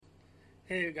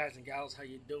Hey guys and gals, how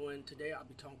you doing? Today I'll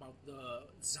be talking about the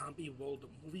Zombie World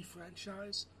movie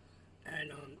franchise,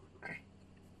 and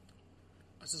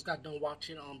I just got done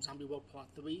watching Zombie World Part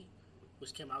 3,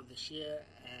 which came out this year,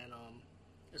 and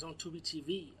it's on Tubi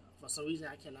TV. For some reason,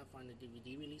 I cannot find the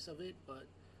DVD release of it, but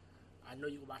I know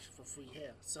you can watch it for free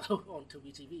here, so on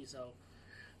Tubi TV. So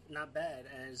not bad.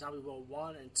 And Zombie World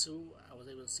 1 and 2, I was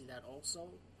able to see that also,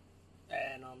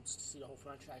 and just to see the whole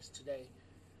franchise today.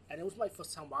 And it was my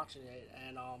first time watching it,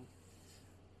 and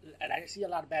I see a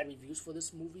lot of bad reviews for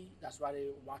this movie. That's why they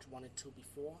watched one and two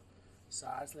before. So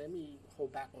I just let me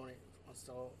hold back on it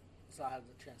so I have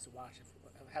the chance to watch it.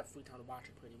 I have free time to watch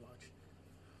it pretty much.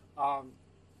 Um,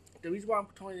 the reason why I'm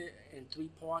putting it in three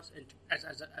parts and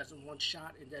as in one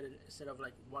shot and then instead of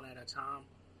like one at a time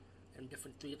and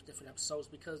three different episodes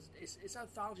because it's an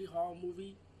anthology horror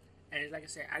movie and like I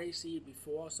said I didn't see it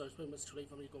before so it's pretty much too late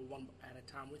for me to go one at a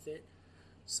time with it.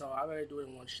 So I rather do it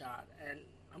in one shot, and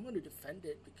I'm going to defend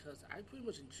it because I pretty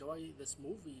much enjoy this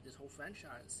movie, this whole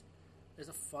franchise. It's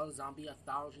a fun zombie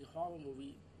anthology horror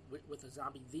movie with a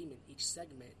zombie theme in each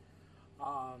segment.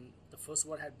 The first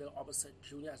one had Bill Oberset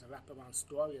Jr. as a wraparound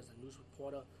story as a news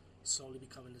reporter slowly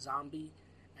becoming a zombie,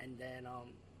 and then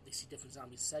they see different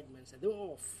zombie segments, and they were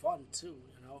all fun too.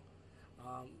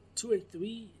 Two and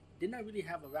three did not really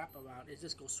have a wraparound; it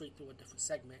just goes straight through a different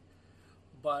segment.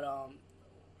 But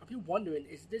I've been wondering,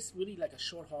 is this really like a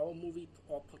short horror movie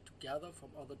all put together from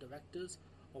other directors,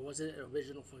 or was it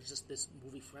original for just this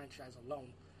movie franchise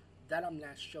alone? That I'm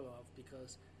not sure of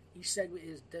because each segment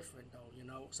is different, though.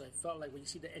 So it felt like when you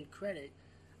see the end credit,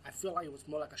 I feel like it was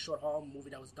more like a short horror movie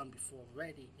that was done before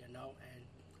already. And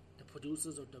the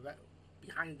producers or direct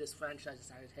behind this franchise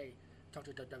decided, hey, talk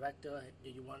to the director. Do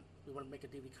you want we want to make a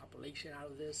DVD compilation out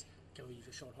of this? Can we use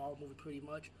a short horror movie? Pretty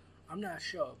much. I'm not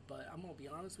sure, but I'm gonna be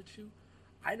honest with you.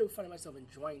 I don't find myself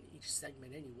enjoying each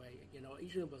segment anyway.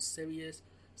 Each of them was serious,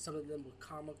 some of them were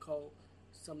comical,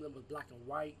 some of them were black and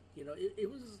white. It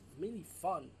was mainly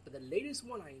fun. But the latest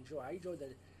one I enjoy. I enjoyed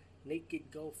the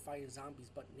naked girl fighting zombies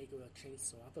but naked with a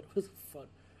chainsaw. I thought it was a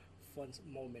fun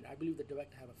moment. I believe the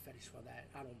director had a fetish for that.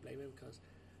 I don't blame him because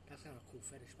that's kind of a cool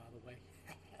fetish, by the way.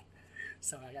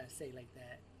 So I gotta say like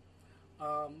that.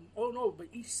 Oh no, but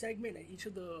each segment and each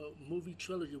of the movie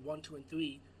trilogy one, two, and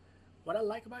three what I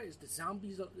like about it is the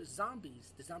zombies.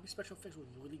 The zombie special effects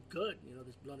were really good.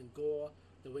 There's blood and gore.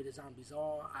 The way the zombies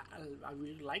are, I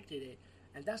really liked it.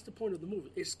 And that's the point of the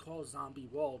movie. It's called Zombie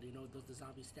World. Does the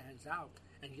zombie stands out?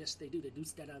 And yes, they do. They do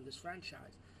stand out in this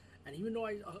franchise. And even though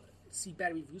I see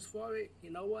bad reviews for it, you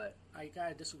know what? I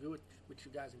gotta disagree with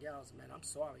you guys and gals, man. I'm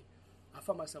sorry. I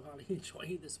found myself highly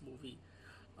enjoying this movie.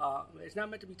 It's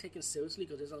not meant to be taken seriously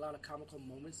because there's a lot of comical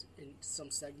moments in some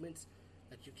segments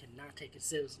that you cannot take it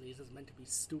seriously. It's just meant to be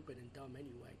stupid and dumb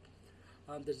anyway.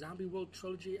 The Zombie World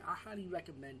trilogy, I highly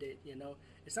recommend it.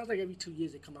 It sounds like every 2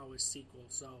 years they come out with a sequel.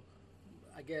 So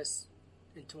I guess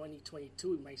in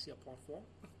 2022 we might see a part four.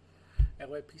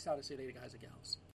 Anyway, peace out and see you later, guys and gals.